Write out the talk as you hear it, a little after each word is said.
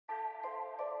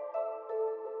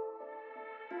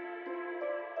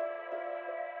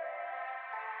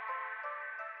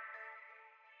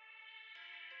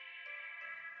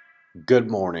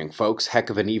Good morning, folks. Heck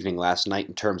of an evening last night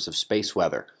in terms of space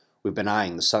weather. We've been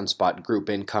eyeing the sunspot group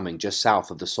incoming just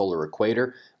south of the solar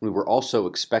equator. We were also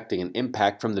expecting an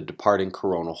impact from the departing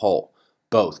coronal hole.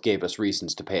 Both gave us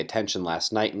reasons to pay attention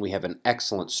last night, and we have an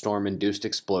excellent storm-induced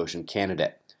explosion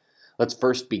candidate. Let's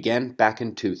first begin back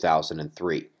in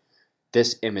 2003.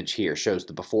 This image here shows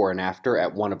the before and after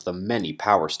at one of the many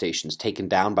power stations taken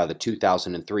down by the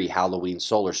 2003 Halloween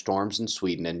solar storms in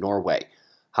Sweden and Norway.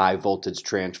 High voltage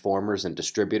transformers and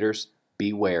distributors,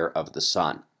 beware of the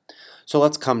sun. So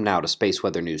let's come now to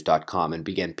spaceweathernews.com and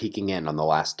begin peeking in on the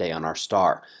last day on our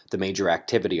star. The major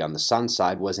activity on the sun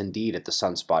side was indeed at the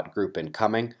sunspot group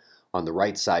incoming. On the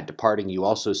right side departing, you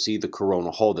also see the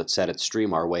coronal hole that set its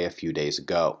stream our way a few days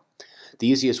ago. The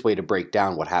easiest way to break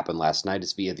down what happened last night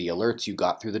is via the alerts you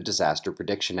got through the Disaster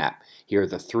Prediction app. Here are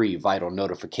the 3 vital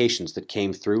notifications that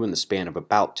came through in the span of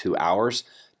about 2 hours.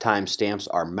 Timestamps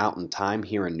are Mountain Time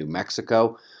here in New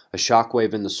Mexico, a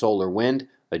shockwave in the solar wind,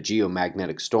 a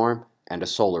geomagnetic storm, and a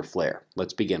solar flare.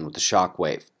 Let's begin with the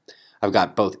shockwave. I've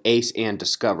got both ACE and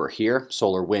Discover here.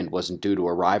 Solar wind wasn't due to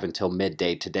arrive until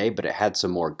midday today, but it had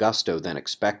some more gusto than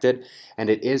expected, and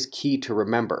it is key to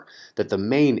remember that the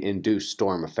main induced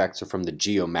storm effects are from the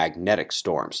geomagnetic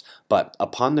storms. But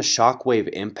upon the shockwave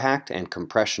impact and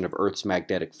compression of Earth's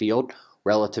magnetic field,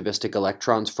 relativistic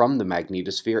electrons from the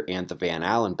magnetosphere and the Van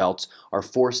Allen belts are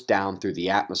forced down through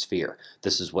the atmosphere.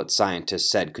 This is what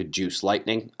scientists said could juice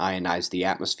lightning, ionize the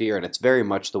atmosphere, and it's very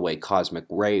much the way cosmic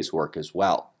rays work as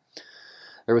well.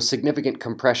 There was significant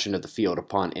compression of the field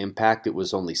upon impact. It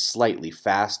was only slightly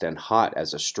fast and hot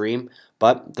as a stream,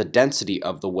 but the density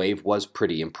of the wave was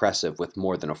pretty impressive, with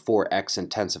more than a 4x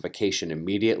intensification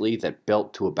immediately that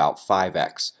built to about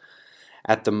 5x.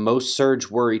 At the most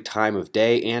surge worry time of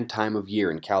day and time of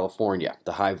year in California,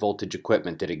 the high voltage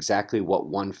equipment did exactly what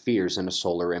one fears in a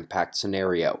solar impact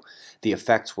scenario. The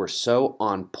effects were so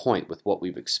on point with what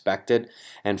we've expected,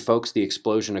 and folks, the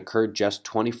explosion occurred just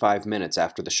 25 minutes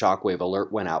after the shockwave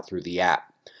alert went out through the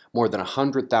app. More than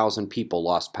 100,000 people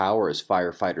lost power as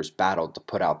firefighters battled to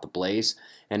put out the blaze,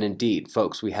 and indeed,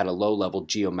 folks, we had a low-level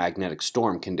geomagnetic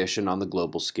storm condition on the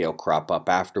global scale crop up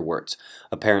afterwards,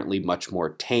 apparently much more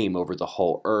tame over the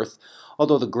whole Earth,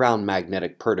 although the ground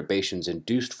magnetic perturbations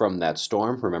induced from that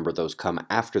storm, remember those come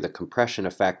after the compression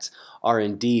effects, are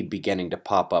indeed beginning to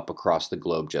pop up across the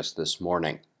globe just this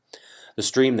morning. The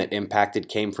stream that impacted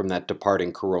came from that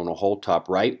departing coronal hole top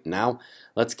right. Now,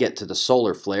 let's get to the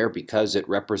solar flare because it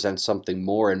represents something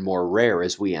more and more rare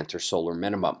as we enter solar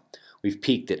minimum. We've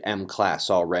peaked at M-class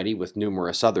already, with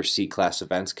numerous other C-class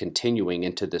events continuing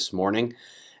into this morning,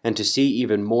 and to see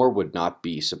even more would not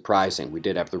be surprising. We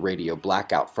did have the radio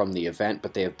blackout from the event,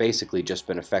 but they have basically just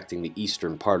been affecting the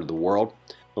eastern part of the world.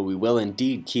 But we will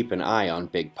indeed keep an eye on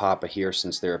Big Papa here,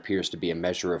 since there appears to be a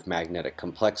measure of magnetic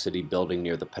complexity building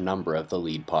near the penumbra of the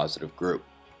lead positive group.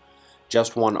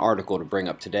 Just one article to bring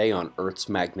up today on Earth's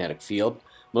magnetic field.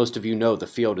 Most of you know the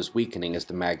field is weakening as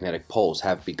the magnetic poles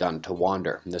have begun to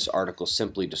wander. This article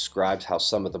simply describes how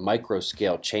some of the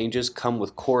micro-scale changes come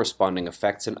with corresponding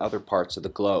effects in other parts of the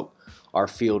globe. Our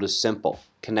field is simple,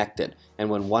 connected, and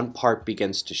when one part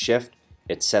begins to shift,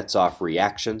 it sets off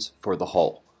reactions for the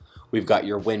whole. We've got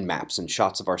your wind maps and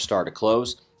shots of our star to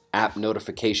close. App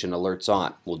notification alerts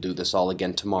on. We'll do this all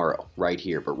again tomorrow, right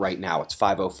here, but right now it's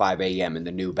 5:05 a.m. in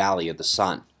the new Valley of the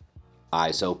Sun.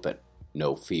 Eyes open,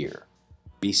 no fear.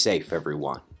 Be safe,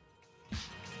 everyone.